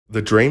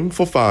The dream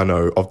for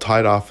whānau of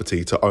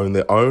Tairāwhiti to own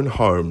their own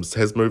homes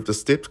has moved a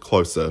step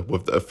closer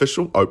with the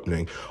official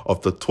opening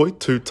of the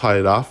Toitū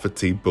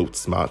Tairāwhiti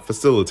BuiltSmart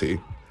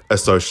facility.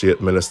 Associate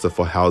Minister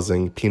for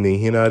Housing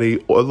Peeni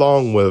Henare,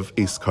 along with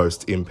East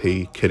Coast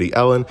MP Kiri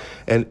Allan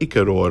and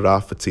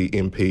Ikaroa-Rāwhiti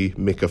MP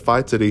Meka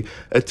Whaitiri,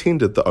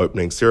 attended the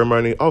opening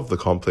ceremony of the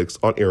complex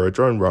on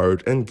Aerodrome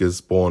Road in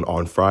Gisborne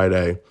on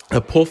Friday. A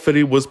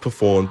pōwhiri was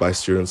performed by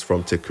students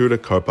from Te Kura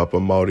Kaupapa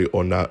Māori o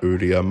Ngā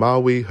Uria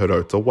Maui,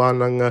 Hirota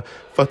Wānanga,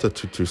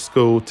 Whatatutu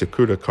School, Te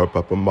Kura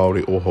Kaupapa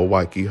Māori o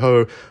Hawaii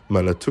Ho,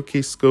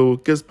 Manatuki School,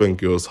 Gisborne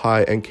Girls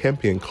High and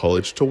Campion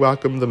College to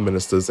welcome the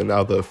ministers and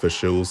other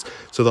officials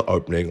to the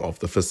opening of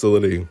the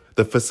facility.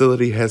 The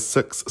facility has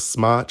 6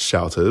 smart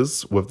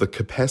shelters with the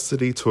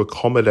capacity to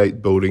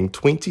accommodate building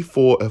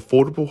 24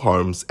 affordable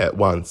homes at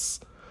once.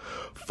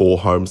 4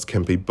 homes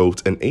can be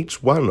built in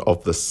each one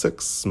of the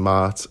 6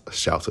 smart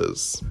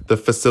shelters. The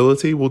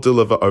facility will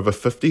deliver over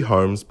 50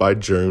 homes by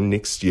June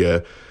next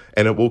year,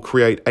 and it will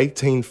create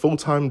 18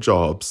 full-time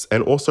jobs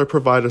and also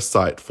provide a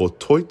site for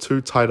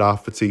Toitū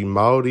Tairāwhiti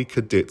Māori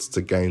cadets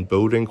to gain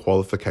building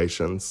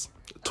qualifications.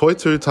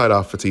 Toitū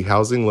Tairāwhiti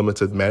Housing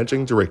Ltd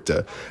Managing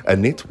Director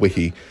Annette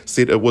Wehi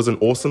said it was an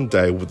awesome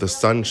day with the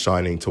sun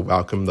shining to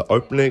welcome the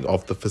opening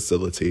of the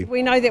facility.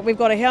 We know that we've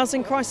got a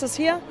housing crisis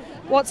here.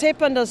 What's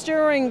happened is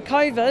during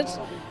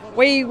COVID,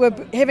 we were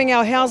having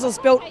our houses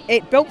built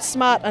at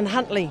BuiltSmart in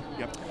Huntly.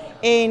 Yep.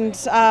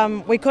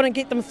 And we couldn't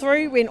get them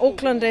through when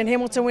Auckland and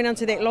Hamilton went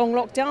into that long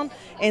lockdown,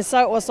 and so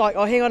it was like,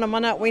 oh, hang on a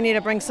minute, we need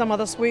to bring some of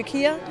this work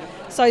here.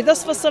 So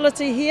this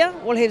facility here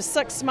will have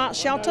 6 smart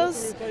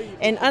shelters,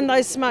 and in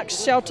those smart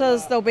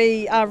shelters they'll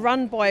be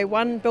run by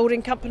one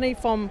building company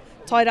from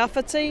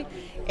Tairāwhiti,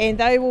 and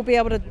they will be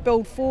able to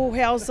build 4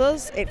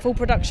 houses at full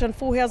production,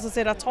 4 houses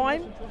at a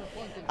time.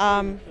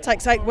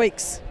 Takes 8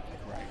 weeks.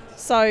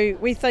 So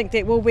we think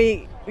that will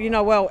be,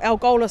 our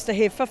goal is to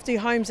have 50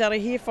 homes out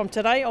of here from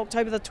today,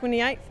 October the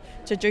 28th,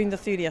 to June the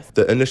 30th.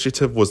 The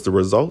initiative was the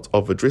result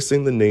of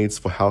addressing the needs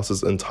for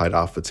houses in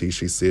Tairāwhiti,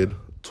 she said.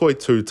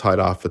 Toitū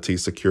Tairāwhiti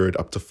secured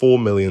up to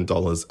 $4 million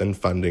in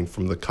funding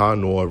from the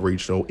Kanoa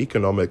Regional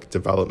Economic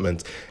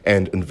Development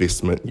and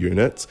Investment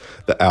Unit,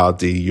 the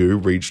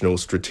RDU Regional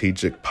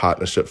Strategic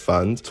Partnership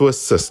Fund, to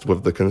assist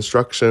with the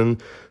construction.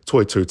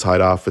 Toitū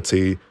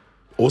Tairāwhiti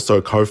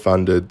also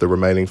co-funded the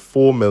remaining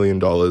 $4 million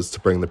to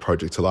bring the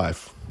project to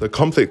life. The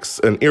complex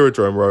in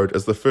Aerodrome Road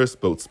is the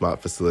first BuiltSmart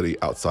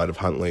facility outside of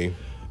Huntly.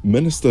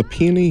 Minister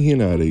Peeni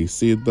Henare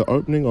said the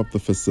opening of the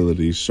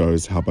facility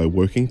shows how by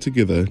working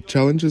together,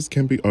 challenges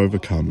can be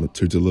overcome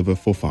to deliver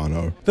for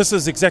whānau. This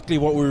is exactly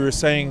what we were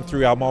saying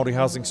through our Māori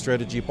housing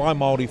strategy, by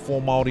Māori,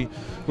 for Māori,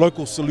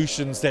 local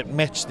solutions that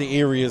match the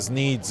area's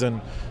needs,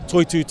 and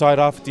Toitū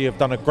Tairāwhiti have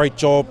done a great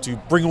job to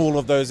bring all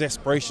of those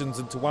aspirations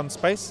into one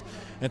space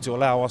and to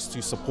allow us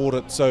to support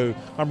it. So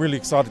I'm really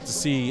excited to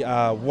see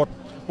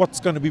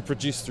what's going to be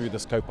produced through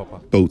this kaupapa.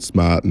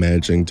 BuiltSmart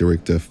Managing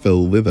Director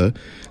Phil Leather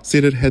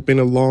said it had been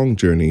a long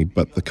journey,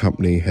 but the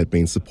company had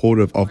been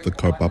supportive of the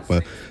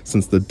kaupapa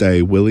since the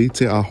day Willie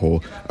Te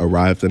Aho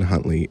arrived in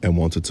Huntly and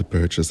wanted to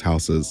purchase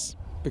houses.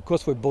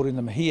 Because we're building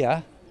them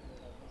here,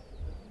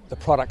 the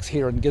products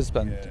here in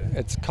Gisborne,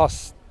 it's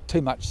cost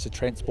too much to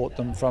transport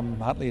them from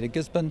Huntly to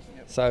Gisborne.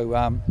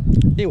 So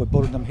we're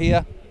building them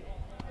here.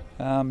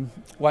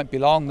 Won't be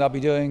long, they'll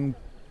be doing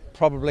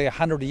probably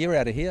 100 a year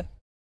out of here.